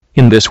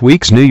In this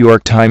week's New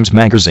York Times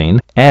Magazine,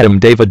 Adam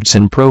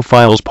Davidson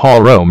profiles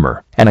Paul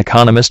Romer, an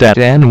economist at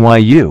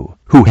NYU,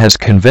 who has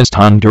convinced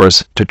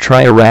Honduras to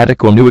try a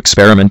radical new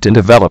experiment in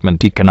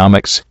development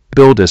economics,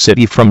 build a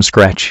city from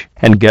scratch,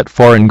 and get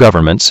foreign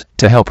governments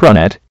to help run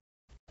it.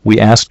 We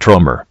asked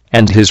Romer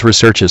and his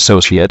research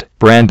associate,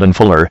 Brandon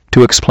Fuller,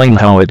 to explain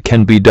how it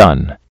can be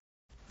done.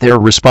 Their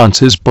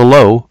response is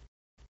below.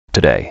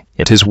 Today,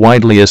 it is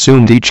widely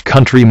assumed each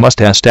country must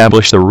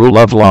establish the rule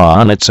of law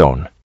on its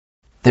own.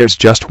 There's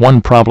just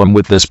one problem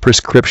with this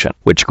prescription,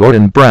 which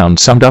Gordon Brown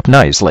summed up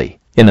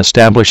nicely. In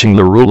establishing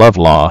the rule of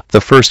law,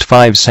 the first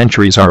 5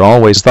 centuries are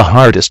always the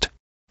hardest.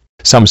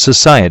 Some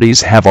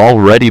societies have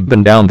already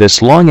been down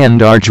this long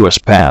and arduous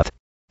path.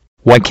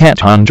 Why can't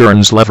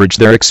Hondurans leverage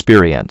their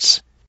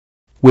experience?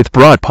 With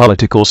broad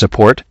political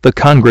support, the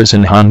Congress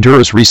in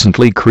Honduras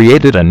recently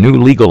created a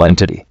new legal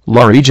entity,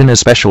 La Región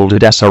Especial de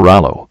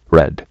Desarrollo,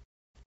 RED.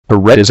 A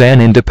RED is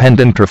an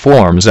independent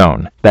reform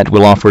zone that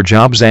will offer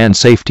jobs and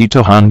safety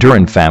to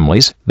Honduran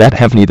families that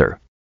have neither.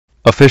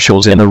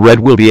 Officials in the RED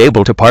will be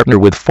able to partner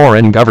with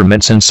foreign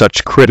governments in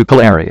such critical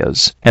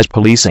areas as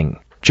policing,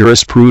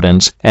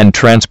 jurisprudence, and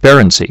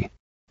transparency.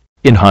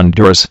 In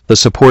Honduras, the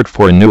support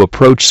for a new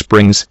approach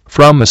springs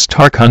from a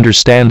stark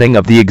understanding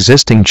of the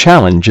existing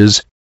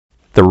challenges.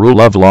 The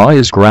rule of law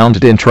is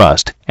grounded in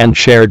trust and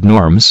shared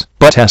norms,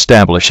 but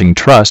establishing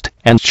trust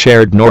and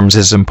shared norms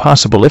is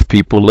impossible if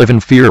people live in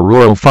fear.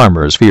 Rural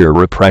farmers fear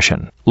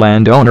repression,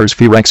 landowners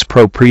fear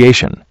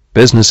expropriation,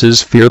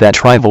 businesses fear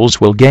that rivals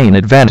will gain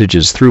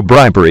advantages through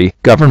bribery,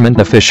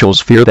 government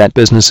officials fear that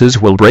businesses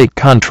will break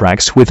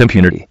contracts with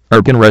impunity,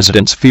 urban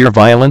residents fear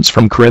violence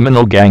from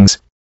criminal gangs.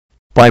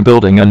 By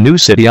building a new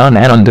city on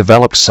an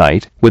undeveloped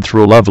site, with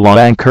rule of law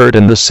anchored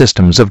in the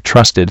systems of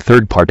trusted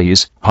third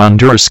parties,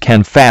 Honduras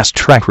can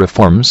fast-track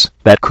reforms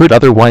that could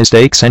otherwise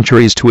take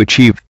centuries to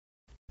achieve.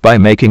 By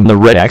making the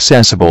RED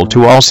accessible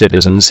to all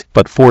citizens,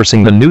 but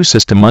forcing the new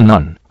system on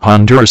none,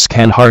 Honduras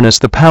can harness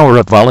the power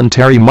of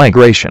voluntary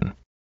migration.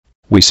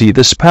 We see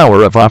this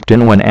power of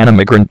opt-in when an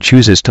immigrant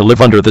chooses to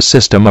live under the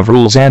system of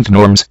rules and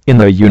norms in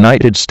the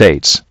United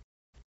States.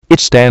 It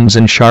stands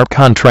in sharp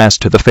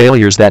contrast to the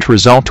failures that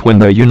result when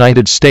the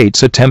United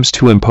States attempts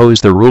to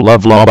impose the rule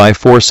of law by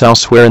force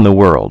elsewhere in the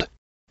world.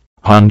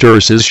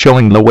 Honduras is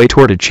showing the way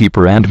toward a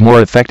cheaper and more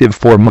effective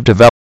form of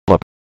development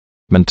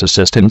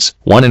assistance,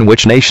 one in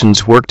which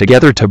nations work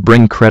together to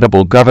bring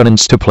credible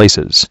governance to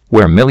places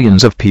where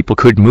millions of people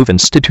could move,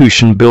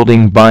 institution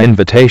building by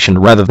invitation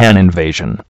rather than invasion.